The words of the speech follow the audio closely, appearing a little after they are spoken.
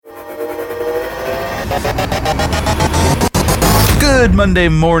Good Monday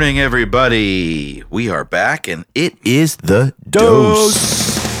morning, everybody. We are back, and it is the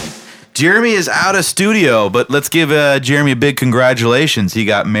Dose. Jeremy is out of studio, but let's give Jeremy a big congratulations. He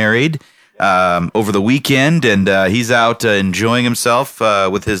got married over the weekend, and he's out enjoying himself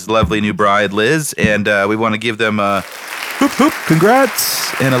with his lovely new bride, Liz, and we want to give them a whoop, whoop,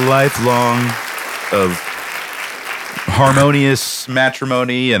 congrats, and a lifelong of harmonious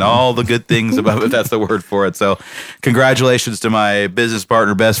matrimony and all the good things about it, if that's the word for it. So congratulations to my business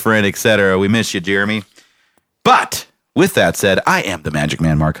partner, best friend, etc. We miss you, Jeremy. But with that said, I am the Magic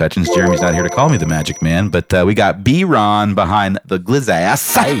Man, Mark Hutchins. Jeremy's not here to call me the Magic Man, but we got B-Ron behind the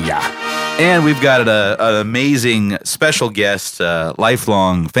glizzass. And we've got an amazing special guest,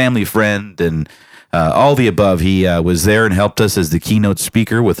 lifelong family friend, and all the above. He was there and helped us as the keynote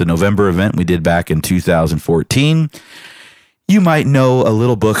speaker with the November event we did back in 2014. You might know a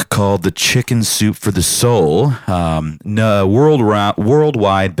little book called The Chicken Soup for the Soul,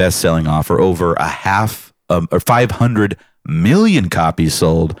 worldwide best-selling offer, over 500 million copies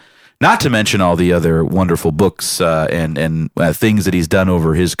sold, not to mention all the other wonderful books and things that he's done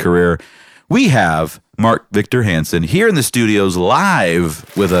over his career. We have Mark Victor Hansen here in the studios live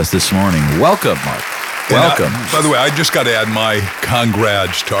with us this morning. Welcome, Mark. Welcome. By the way, I just got to add my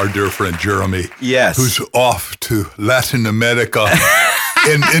congrats to our dear friend Jeremy. Yes. Who's off to Latin America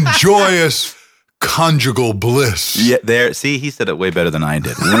in joyous conjugal bliss. Yeah, there. See, he said it way better than I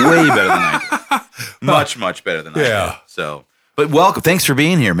did. Way better than I did. Much better than I did. So, but welcome. Thanks for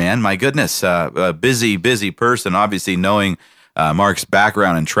being here, man. My goodness. A busy person, obviously knowing Mark's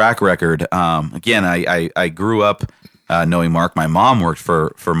background and track record. Again, I grew up knowing Mark. My mom worked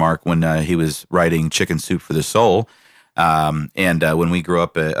for Mark when he was writing Chicken Soup for the Soul. And when we grew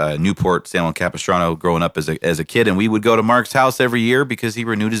up at Newport, San Juan Capistrano, growing up as a kid, and we would go to Mark's house every year because he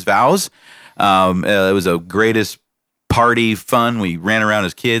renewed his vows. It was the greatest party fun. We ran around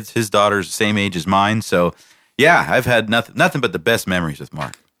as kids. His daughter's the same age as mine. So, yeah, I've had nothing but the best memories with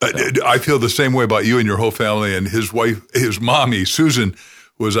Mark. So. I feel the same way about you and your whole family. And his wife, his mommy, Susan,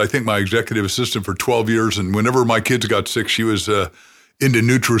 was, I think, my executive assistant for 12 years. And whenever my kids got sick, she was into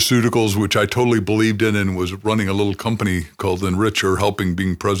nutraceuticals, which I totally believed in, and was running a little company called Enrich, or helping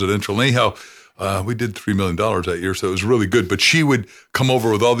being presidential. Anyhow, we did $3 million that year, so it was really good. But she would come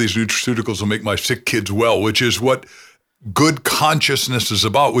over with all these nutraceuticals and make my sick kids well, which is what good consciousness is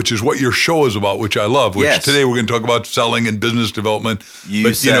about, which is what your show is about, which I love, which today we're going to talk about selling and business development.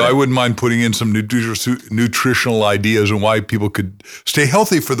 I wouldn't mind putting in some nutritional ideas and why people could stay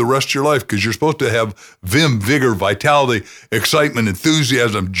healthy for the rest of your life, because you're supposed to have vim, vigor, vitality, excitement,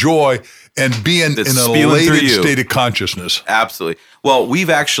 enthusiasm, joy, and be in an elated state of consciousness. Absolutely. Well,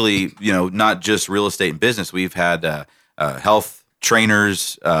 we've actually, not just real estate and business, we've had health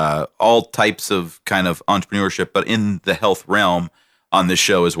trainers, all types of kind of entrepreneurship, but in the health realm on this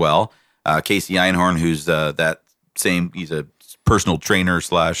show as well. Casey Einhorn, who's he's a personal trainer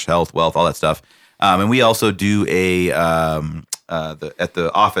 / health, wealth, all that stuff. And we also do at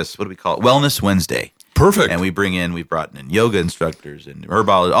the office, what do we call it? Wellness Wednesday. Perfect. And we've brought in yoga instructors and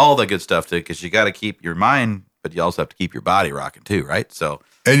herbology, all the good stuff because you got to keep your mind, but you also have to keep your body rocking too, right? So.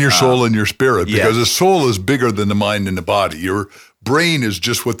 And your soul and your spirit, because the soul is bigger than the mind and the body. Your brain is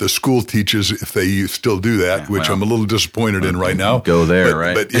just what the school teaches, if they still do that, which I'm a little disappointed in right now. Go there,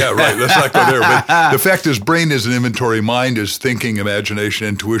 right? But yeah, right. Let's not go there. But the fact is, brain is an inventory, mind is thinking, imagination,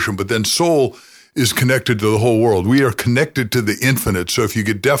 intuition, but then soul is connected to the whole world. We are connected to the infinite. So if you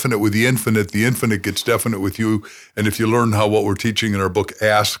get definite with the infinite gets definite with you. And if you learn what we're teaching in our book,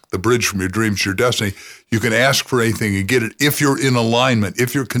 Ask, The Bridge from Your Dreams to Your Destiny, you can ask for anything and get it if you're in alignment,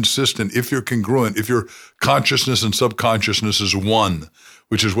 if you're consistent, if you're congruent, if your consciousness and subconsciousness is one,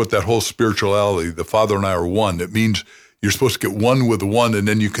 which is what that whole spirituality, the Father and I are one. It means you're supposed to get one with the one, and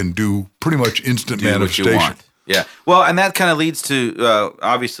then you can do pretty much instant manifestation. What you want. Yeah. Well, and that kind of leads to,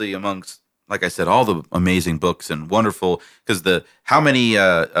 obviously, amongst, like I said, all the amazing books and wonderful, because how many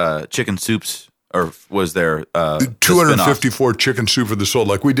chicken soups was there? 254 Chicken Soup for the Soul.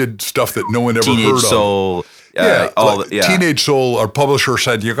 Like, we did stuff that no one ever heard of. Soul. Teenage Soul, our publisher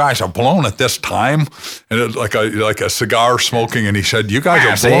said, "You guys are blown at this time," and it's like a cigar smoking, and he said, "You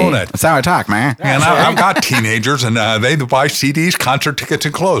guys are blown it." That's how I talk, man. And I've got teenagers, and they buy CDs, concert tickets,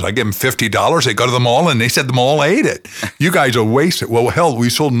 and clothes. I give them $50. They go to the mall, and they said the mall ate it. You guys are wasted. Well, hell, we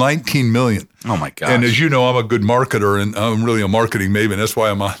sold 19 million. Oh my gosh. And as you know, I'm a good marketer, and I'm really a marketing maven. That's why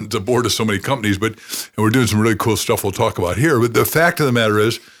I'm on the board of so many companies. And we're doing some really cool stuff we'll talk about here. But the fact of the matter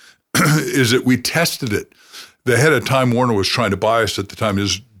is that we tested it. The head of Time Warner was trying to buy us at the time.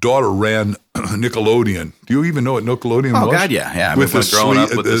 His daughter ran Nickelodeon. Do you even know what Nickelodeon was? Oh, God, yeah. With the growing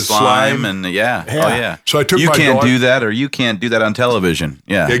up with the slime and yeah. Oh, yeah. So I took you my can't daughter. do that, or you can't do that on television.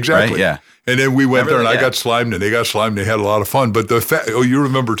 Yeah, exactly. Right? Yeah. And then we went there, and I got slimed, and they got slimed, and they had a lot of fun. But you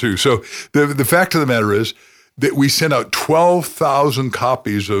remember too. So the fact of the matter is that we sent out 12,000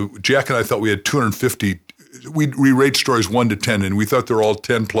 copies of. Jack and I thought we had 250. We rate stories 1 to 10, and we thought they were all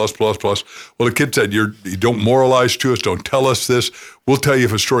 10 plus. Well, the kid said, you don't moralize to us, don't tell us this. We'll tell you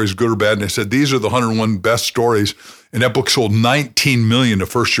if a story is good or bad. And they said, these are the 101 best stories. And that book sold 19 million the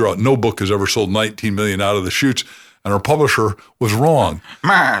first year out. No book has ever sold 19 million out of the chutes. And our publisher was wrong.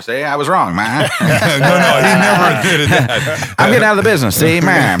 See, I was wrong, man. No, he never admitted that. I'm getting out of the business. See,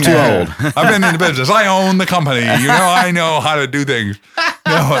 I'm too old. I've been in the business. I own the company. I know how to do things.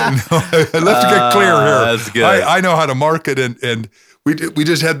 No. Let's get clear here. That's good. I know how to market, and we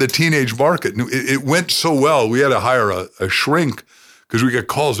just had the teenage market. It went so well. We had to hire a shrink because we get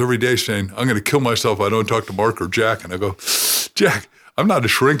calls every day saying, "I'm going to kill myself if I don't talk to Mark or Jack." And I go, Jack, I'm not a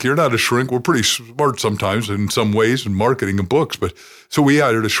shrink. You're not a shrink. We're pretty smart sometimes in some ways in marketing and books. But so we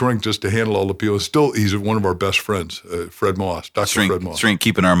hired a shrink just to handle all the people. Still, he's one of our best friends, Fred Moss, Dr. Fred Moss. Shrink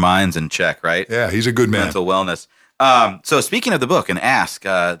keeping our minds in check, right? Yeah, he's a good man. Mental wellness. So speaking of the book and Ask,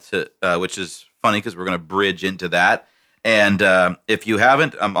 which is funny because we're going to bridge into that. And if you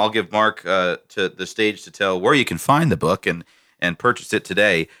haven't, I'll give Mark to the stage to tell where you can find the book and purchase it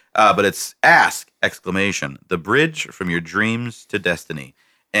today. But it's Ask! The Bridge from Your Dreams to Destiny.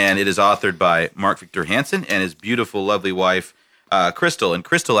 And it is authored by Mark Victor Hansen and his beautiful, lovely wife, Crystal. And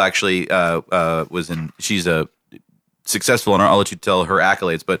Crystal actually she's a successful, and I'll let you tell her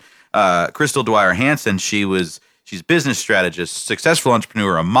accolades, but Crystal Dwyer Hansen, she's business strategist, successful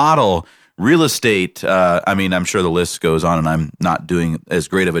entrepreneur, a model, real estate. I'm sure the list goes on, and I'm not doing as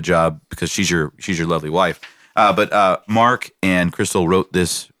great of a job because she's your lovely wife. But Mark and Crystal wrote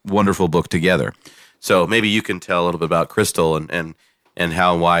this wonderful book together. So maybe you can tell a little bit about Crystal and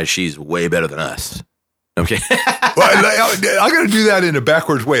how and why she's way better than us. Okay. Well, I'm going to do that in a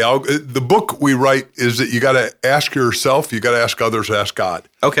backwards way. The book we write is that you got to ask yourself, you got to ask others, ask God.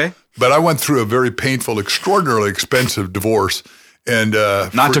 Okay. But I went through a very painful, extraordinarily expensive divorce. And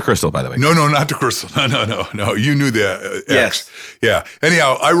not to Crystal, by the way. No, not to Crystal. No. You knew the yes. Yeah.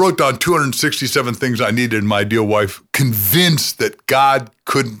 Anyhow, I wrote down 267 things I needed in my ideal wife, convinced that God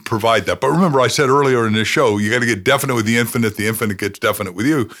couldn't provide that. But remember, I said earlier in this show, you got to get definite with the infinite gets definite with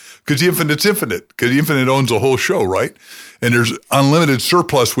you, because the infinite's infinite, because the infinite owns the whole show, right? And there's unlimited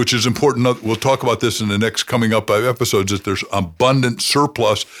surplus, which is important. We'll talk about this in the next coming up episodes, that there's abundant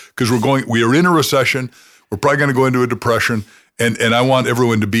surplus, because we are in a recession. We're probably going to go into a depression. And I want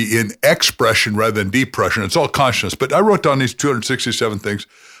everyone to be in expression rather than depression. It's all consciousness. But I wrote down these 267 things.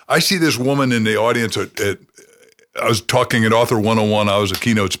 I see this woman in the audience. I was talking at Author 101. I was a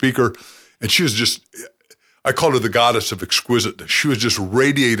keynote speaker. And she was just, I called her the goddess of exquisiteness. She was just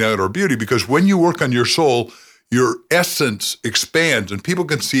radiating out her beauty, because when you work on your soul, your essence expands, and people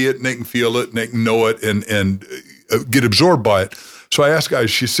can see it, and they can feel it, and they can know it, and get absorbed by it. So I asked guys,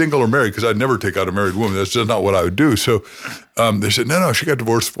 she's single or married? Because I'd never take out a married woman. That's just not what I would do. So they said, no, she got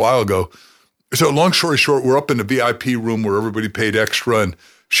divorced a while ago. So long story short, we're up in the VIP room where everybody paid extra, and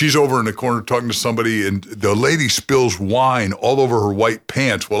she's over in the corner talking to somebody, and the lady spills wine all over her white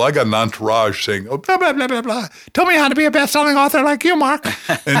pants. Well, I got an entourage saying, oh, blah, blah, blah, blah, blah. Tell me how to be a best-selling author like you, Mark.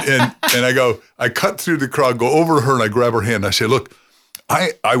 and I cut through the crowd, go over to her, and I grab her hand, and I say, look,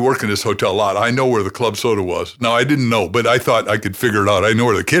 I work in this hotel a lot. I know where the club soda was. Now, I didn't know, but I thought I could figure it out. I know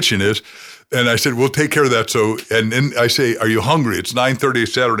where the kitchen is. And I said, we'll take care of that. So, and then I say, are you hungry? It's 9:30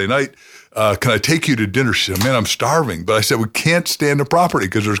 Saturday night. Can I take you to dinner? She said, man, I'm starving. But I said, we can't stand the property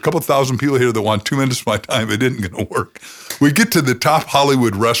because there's a couple thousand people here that want 2 minutes of my time. It isn't going to work. We get to the top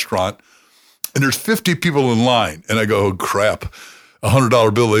Hollywood restaurant, and there's 50 people in line. And I go, oh, crap.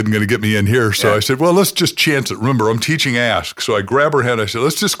 $100 bill isn't going to get me in here. So I said, well, let's just chance it. Remember, I'm teaching Ask. So I grab her hand. I said,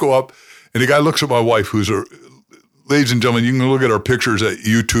 let's just go up. And the guy looks at my wife, who's ladies and gentlemen, you can look at our pictures at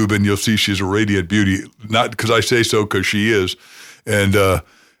YouTube and you'll see she's a radiant beauty. Not because I say so, because she is. And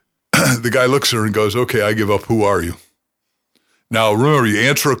the guy looks at her and goes, okay, I give up. Who are you? Now, remember, you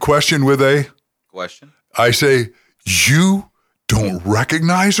answer a question with a question. I say, you don't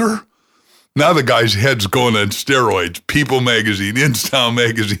recognize her? Now the guy's head's going on steroids. People Magazine, InStyle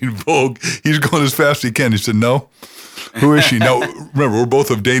Magazine, Vogue. He's going as fast as he can. He said, no. Who is she? Now, remember, we're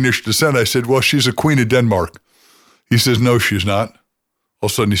both of Danish descent. I said, well, she's a queen of Denmark. He says, no, she's not. All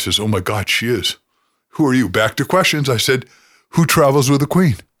of a sudden he says, oh my God, she is. Who are you? Back to questions. I said, who travels with a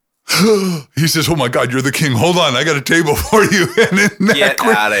queen? He says, "Oh my God, you're the king. Hold on, I got a table for you." And get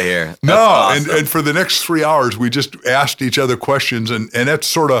out of here. That's no, awesome. and for the next 3 hours, we just asked each other questions, and that's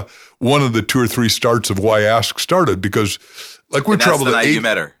sort of one of the 2 or 3 starts of why Ask started, because like we traveled the to night you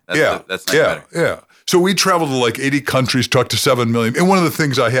met her. That's the night you met her. Yeah. So we traveled to like 80 countries, talked to 7 million. And one of the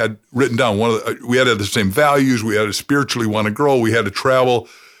things I had written down, we had the same values. We had to spiritually want to grow. We had to travel.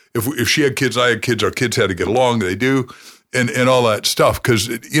 If she had kids, I had kids. Our kids had to get along. They do. And all that stuff, because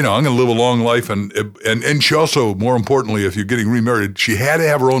I'm going to live a long life, and she also, more importantly, if you're getting remarried, she had to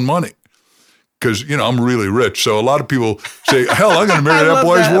have her own money, because I'm really rich. So a lot of people say, "Hell, I'm going to marry that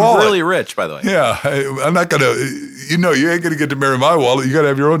boy's wallet." I'm really rich, by the way. Yeah, I'm not going to. You ain't going to get to marry my wallet. You got to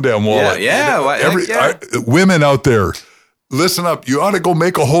have your own damn wallet. Yeah. Women out there, listen up. You ought to go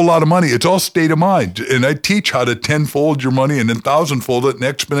make a whole lot of money. It's all state of mind. And I teach how to 10-fold your money and then 1,000-fold it and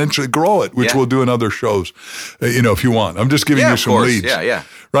exponentially grow it, which we'll do in other shows, if you want. I'm just giving you some leads. Yeah.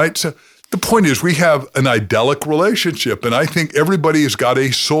 Right? So the point is, we have an idyllic relationship, and I think everybody has got a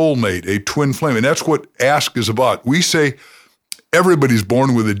soulmate, a twin flame, and that's what Ask is about. We say everybody's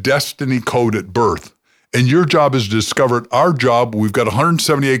born with a destiny code at birth. And your job is to discover it. Our job, we've got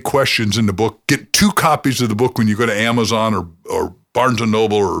 178 questions in the book. Get 2 copies of the book when you go to Amazon or Barnes &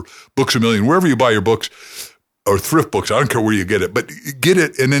 Noble or Books A Million, wherever you buy your books, or thrift books. I don't care where you get it. But get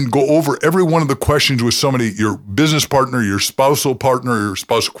it and then go over every one of the questions with somebody, your business partner, your spousal partner, your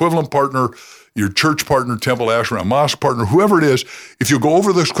spouse equivalent partner, your church partner, Temple Ashram, mosque partner, whoever it is. If you go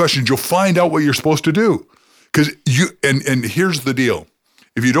over those questions, you'll find out what you're supposed to do. Because and here's the deal.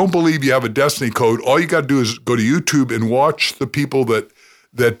 If you don't believe you have a destiny code, all you got to do is go to YouTube and watch the people that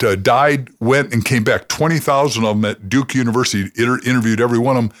died, went, and came back. 20,000 of them at Duke University, interviewed every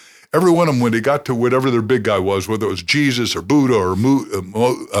one of them. Every one of them, when they got to whatever their big guy was, whether it was Jesus or Buddha or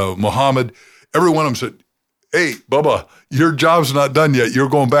Muhammad, every one of them said, "Hey, Bubba, your job's not done yet. You're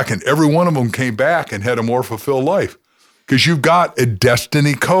going back." And every one of them came back and had a more fulfilled life, because you've got a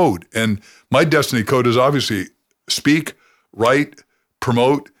destiny code. And my destiny code is obviously speak, write,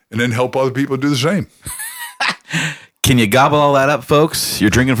 promote, and then help other people do the same. Can you gobble all that up, folks? You're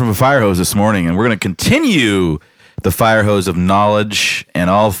drinking from a fire hose this morning, and we're going to continue the fire hose of knowledge and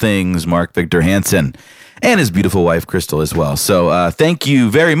all things Mark Victor Hansen and his beautiful wife, Crystal, as well. So thank you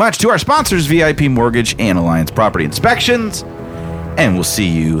very much to our sponsors, VIP Mortgage and Alliance Property Inspections, and we'll see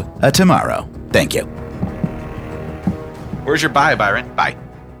you tomorrow. Thank you. Where's your bye, Byron? Bye.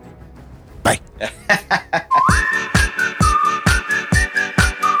 Bye.